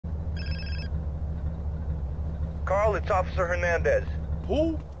Carl, it's Officer Hernandez.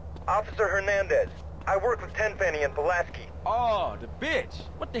 Who? Officer Hernandez. I work with Tenpenny and Pulaski. Oh, the bitch.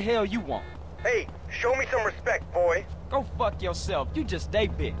 What the hell you want? Hey, show me some respect, boy. Go fuck yourself. You just a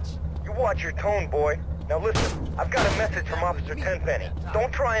bitch. You watch your tone, boy. Now listen, I've got a message from Officer Tenpenny.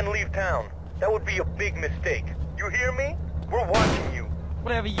 Don't try and leave town. That would be a big mistake. You hear me? We're watching you.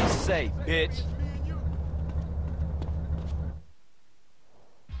 Whatever you say, bitch.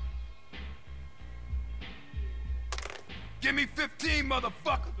 Give me 15,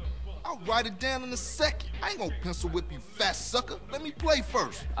 motherfucker. I'll write it down in a second. I ain't gonna pencil whip you, fat sucker. Let me play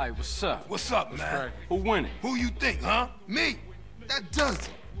first. Hey, what's up? What's up, man? Who winning? Who you think, huh? Me. That does it.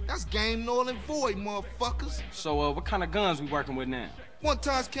 That's game null and void, motherfuckers. So, what kind of guns we working with now? One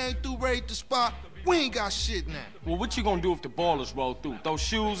time came through, raided the spot. We ain't got shit now. Well, what you gonna do if the ballers roll through? Throw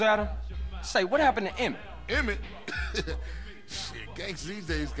shoes at her? Say, what happened to Emmett? Emmett? Shit, gangs these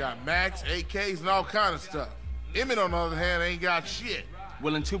days got Macs, AKs, and all kind of stuff. Emmett, on the other hand, ain't got shit.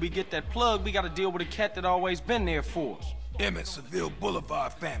 Well, until we get that plug, we gotta deal with a cat that always been there for us. Emmett, Seville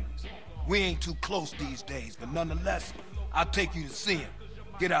Boulevard families. We ain't too close these days, but nonetheless, I'll take you to see him.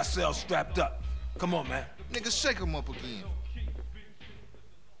 Get ourselves strapped up. Come on, man. Nigga, shake him up again.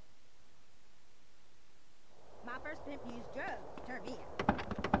 My first pimp used drugs. Turn me out.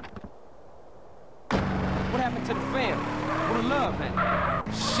 What happened to the family? What the love man?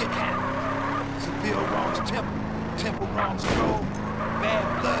 Shit happened. Seville wrongs temple. Temple wrongs soul.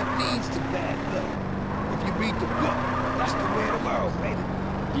 Bad blood leads to bad blood. If you read the book, that's the way of the world, baby.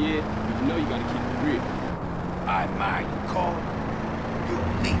 Yeah, but you know you gotta keep it real. I admire you, Carl. You're a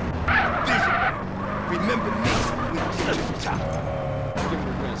leader. Visionary. Remember me when you get to the top. Give it a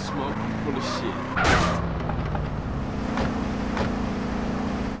red smoke, full of shit.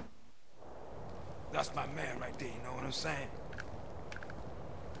 That's my man right there, you know what I'm saying?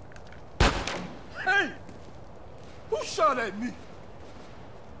 Hey! Who shot at me?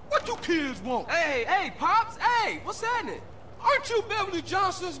 What you kids want? Hey, Pops, hey, what's happening? Aren't you Beverly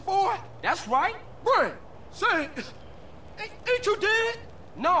Johnson's boy? That's right. Brian, say, ain't you dead?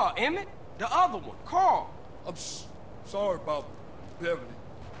 No, Emmett, the other one, Carl. I'm sorry about Beverly.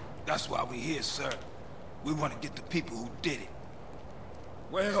 That's why we're here, sir. We want to get the people who did it.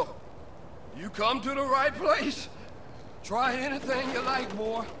 Well, you come to the right place. Try anything you like,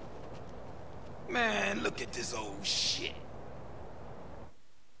 boy. Man, look at this old shit.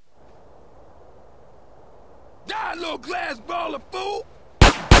 Die, little glass ball of fool!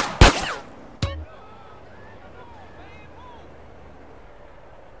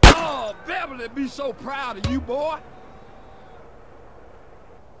 Oh, Beverly be so proud of you, boy.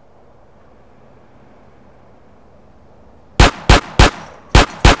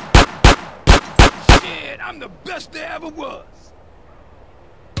 Shit, I'm the best there ever was.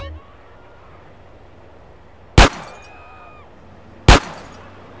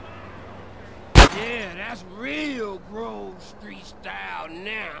 Yeah, that's real Grove Street style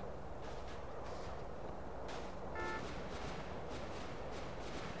now.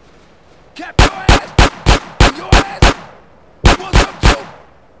 Cap your ass! Your ass! What's up, Joe?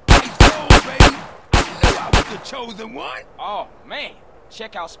 Nice goal, baby. I knew I was the chosen one. Oh, man.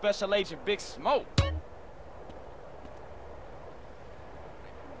 Check out Special Agent Big Smoke.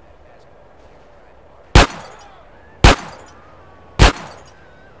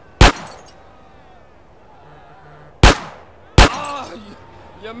 Oh,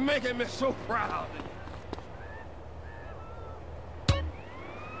 you're making me so proud of you.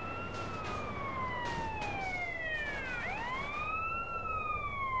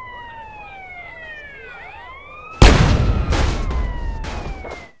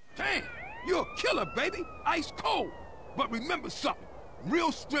 You're a killer, baby. Ice cold. But remember something.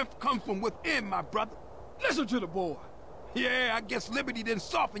 Real strength comes from within, my brother. Listen to the boy. Yeah, I guess liberty didn't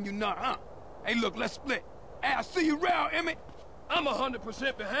soften you none, huh? Hey, look, let's split. Hey, I'll see you around, Emmett. I'm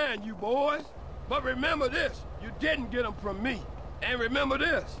 100% behind you, boys. But remember this. You didn't get them from me. And remember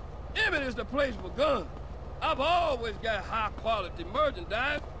this. Emmett is the place for guns. I've always got high-quality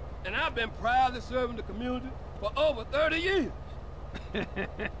merchandise, and I've been proudly serving the community for over 30 years.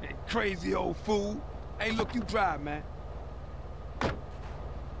 Crazy old fool. Hey, look, you drive, man.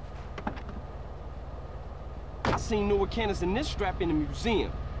 I seen newer cannons in this strap in the museum.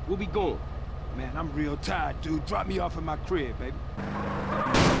 Where we going? Man, I'm real tired, dude. Drop me off at my crib, baby.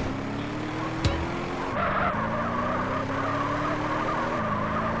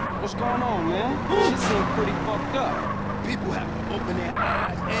 What's going on, man? Shit seems pretty fucked up. People have to open their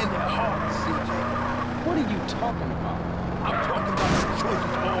eyes and their hearts, CJ. What are you talking about? I'm talking about some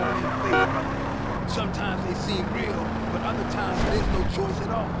choices all in favor. Sometimes they seem real, but other times there's no choice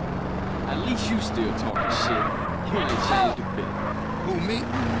at all. At least you still talking shit. You ain't changed a bit. Who, me?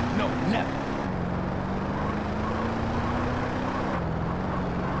 No, never.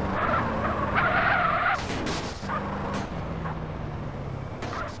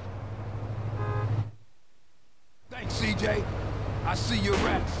 Thanks, CJ. I see you're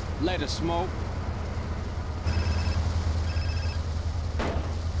right. Later, Smoke.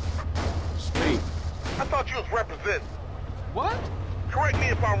 Speak. I thought you was representing. What? Correct me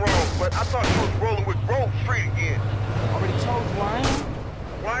if I'm wrong, but I thought you was rolling with Grove Street again. Already told you I ain't.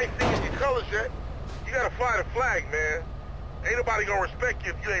 Well, I ain't seen your colors yet. You gotta fly the flag, man. Ain't nobody gonna respect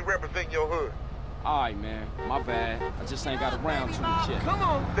you if you ain't representing your hood. Alright, man. My bad. I just ain't got around to it yet. Come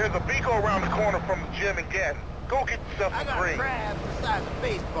on. There's a Beagle around the corner from the gym in Gatton. Go get yourself I a got green. crabs the size of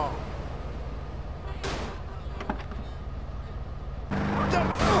baseball.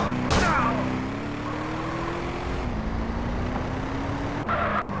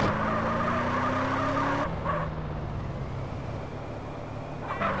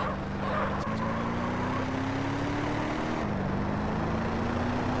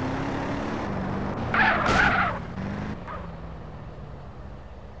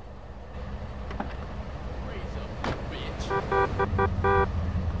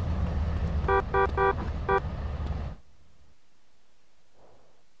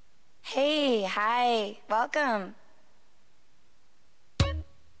 Hey, hi, welcome.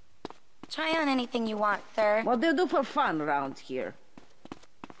 Try on anything you want, sir. What do you do for fun around here?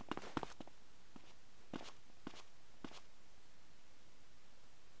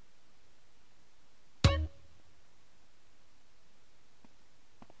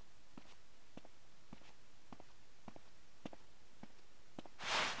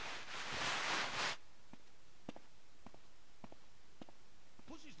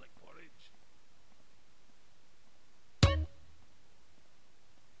 Pussy's like porridge.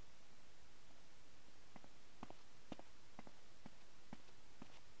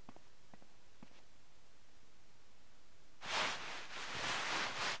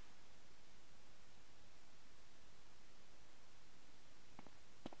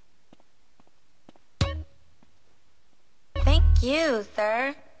 Thank you,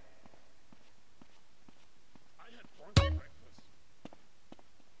 sir. I had pork for breakfast.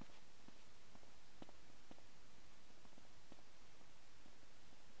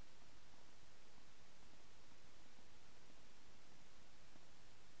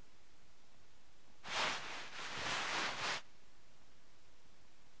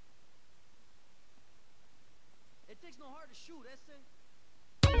 It takes no heart to shoot,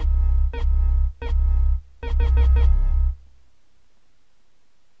 ese.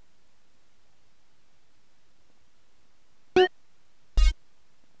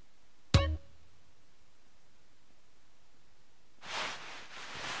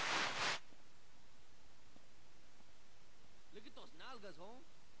 Look at those nalgas, home.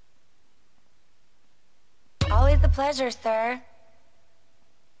 Always a pleasure, sir.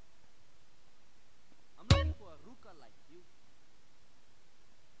 I'm looking for a ruca like you.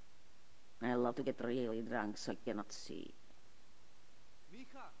 I love to get really drunk so I cannot see.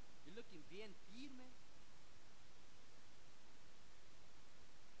 Mija, you're looking bien firme.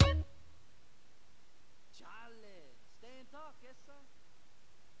 Chale, stay in talk, esa.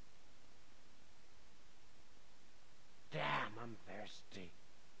 Damn, I'm thirsty.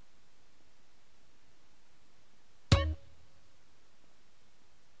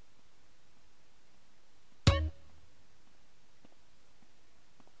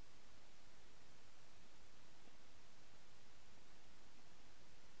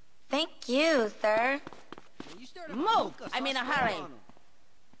 Thank you, sir. When you start a Move! hookah, I'm in a start hurry. sweating on 'em.